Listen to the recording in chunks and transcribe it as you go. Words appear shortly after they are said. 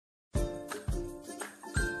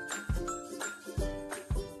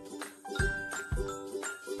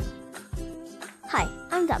Hi,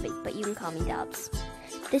 I'm Dabz, but you can call me Dabz.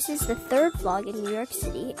 This is the third vlog in New York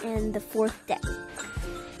City and the fourth day.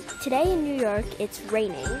 Today in New York, it's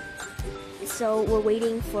raining, so we're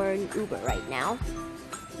waiting for an Uber right now.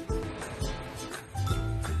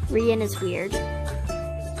 Rian is weird.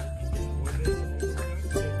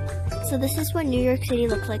 So this is what New York City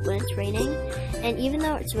looks like when it's raining, and even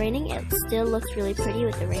though it's raining, it still looks really pretty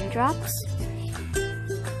with the raindrops.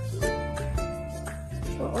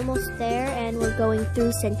 We're almost there, and we're going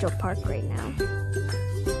through Central Park right now.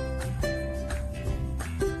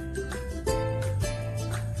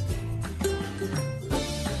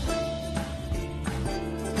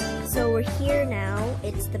 So we're here now.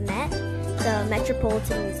 It's the Met, the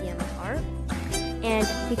Metropolitan Museum of Art. And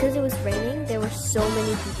because it was raining, there were so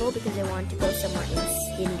many people because they wanted to go somewhere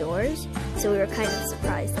indoors. So we were kind of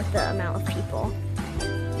surprised at the amount of people.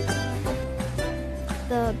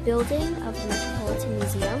 The building of the Metropolitan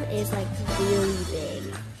Museum is like really big.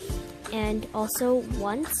 And also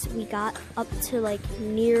once we got up to like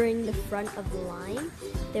nearing the front of the line,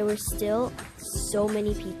 there were still so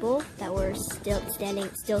many people that were still standing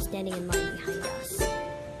in line behind us.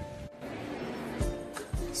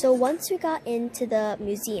 So once we got into the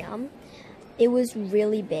museum, it was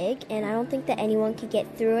really big, and I don't think that anyone could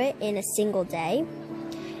get through it in a single day.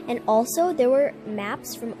 And also there were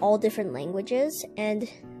maps from all different languages, and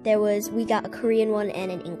we got a Korean one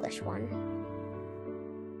and an English one.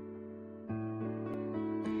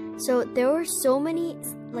 So there were so many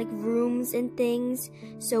like rooms and things,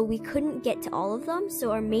 so we couldn't get to all of them. So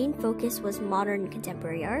our main focus was modern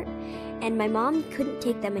contemporary art. And my mom couldn't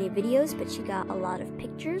take that many videos, but she got a lot of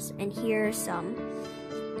pictures, and here are some.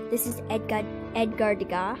 This is Edgar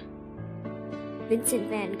Degas, Vincent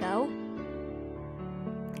van Gogh,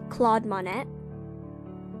 Claude Monet,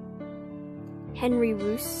 Henry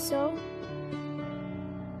Rousseau,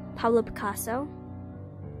 Pablo Picasso,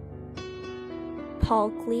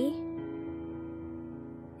 Paul Klee,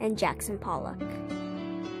 and Jackson Pollock.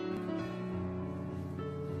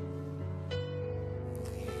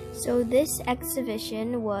 So this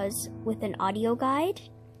exhibition was with an audio guide,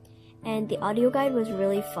 and the audio guide was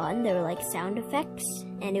really fun. There were like sound effects,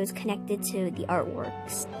 and it was connected to the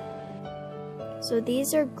artworks. So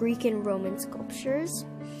these are Greek and Roman sculptures,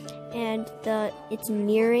 and it's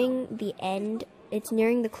nearing the end. It's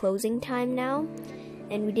nearing the closing time now,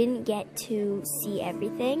 and we didn't get to see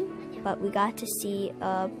everything, but we got to see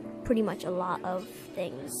pretty much a lot of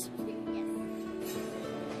things.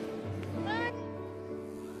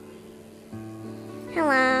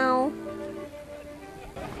 Hello.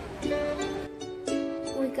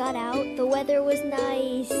 We got out. The weather was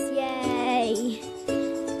nice. Yay.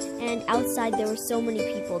 And outside there were so many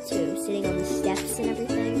people too, sitting on the steps and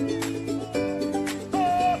everything.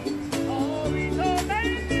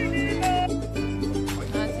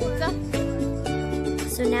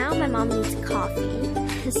 So now my mom needs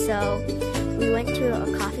coffee. So we went to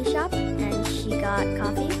a coffee shop and she got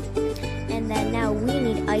coffee. And then now we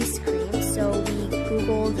need ice cream. So we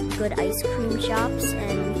Googled good ice cream shops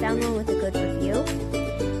and we found one with a good review.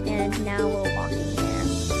 And now we're walking there.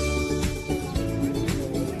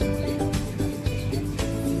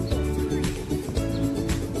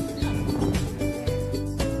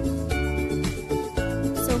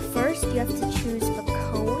 So first you have to choose a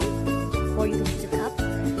cone, or you can choose a cup,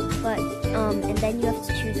 and then you have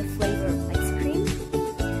to choose a flavor of ice cream.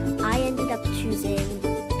 I ended up choosing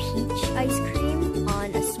peach ice cream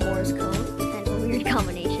on a s'mores cone. It's kind of a weird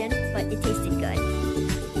combination, but it tasted good.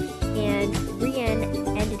 And Rian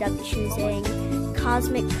ended up choosing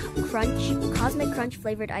Cosmic Crunch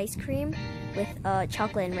flavored ice cream with a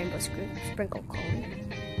chocolate and rainbow sprinkle cone.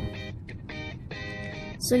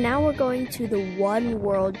 So now we're going to the One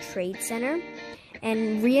World Trade Center,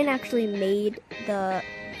 and Rian actually made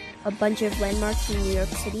a bunch of landmarks in New York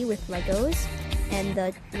City with Legos, and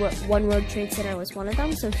the One World Trade Center was one of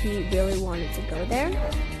them, so he really wanted to go there.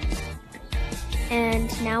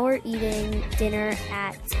 And now we're eating dinner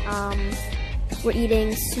at, we're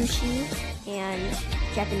eating sushi and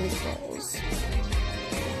Japanese rolls.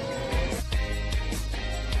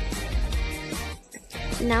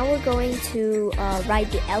 So now we're going to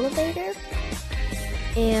ride the elevator,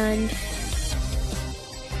 and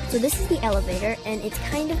so this is the elevator, and it's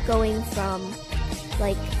kind of going from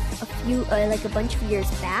like a bunch of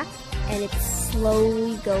years back, and it's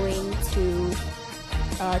slowly going to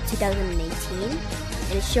 2018,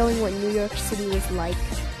 and it's showing what New York City was like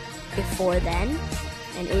before then,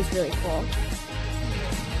 and it was really cool.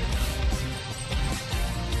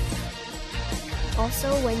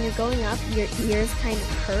 Also, when you're going up, your ears kind of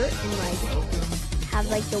hurt and like have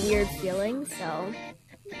like the weird feeling, so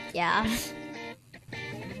yeah.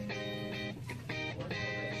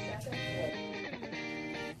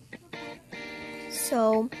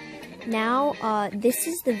 So now this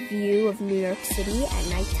is the view of New York City at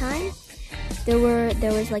nighttime. There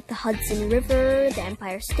was like the Hudson River, the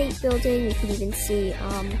Empire State Building. You could even see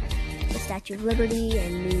the Statue of Liberty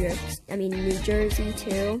and New Jersey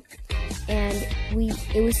too. And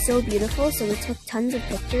it was so beautiful, so we took tons of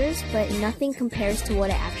pictures, but nothing compares to what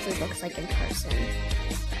it actually looks like in person.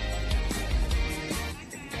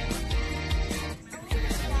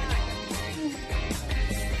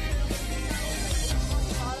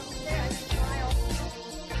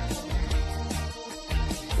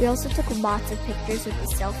 We also took lots of pictures with the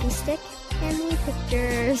selfie stick. Family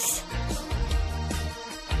pictures.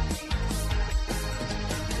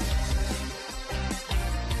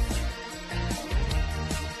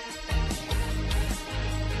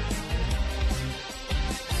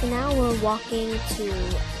 So now we're walking to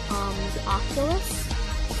the Oculus,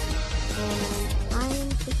 and I'm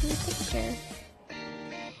taking a picture.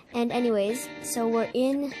 And anyways, so we're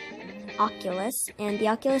in Oculus, and the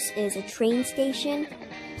Oculus is a train station,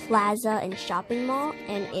 plaza, and shopping mall,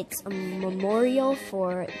 and it's a memorial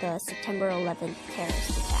for the September 11th terrorist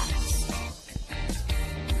attacks.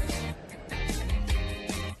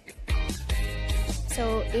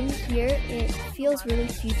 So in here, it feels really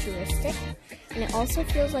futuristic, and it also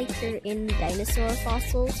feels like you're in dinosaur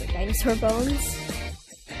fossils or dinosaur bones.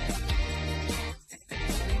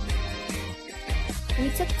 We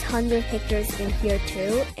took tons of pictures in here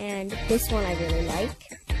too, and this one I really like.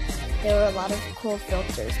 There were a lot of cool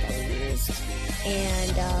filters that we used,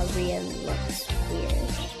 and Rian looks weird.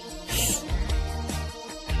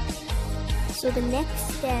 So the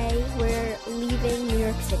next day, we're leaving New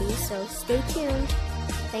York City, so stay tuned.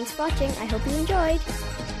 Thanks for watching. I hope you enjoyed.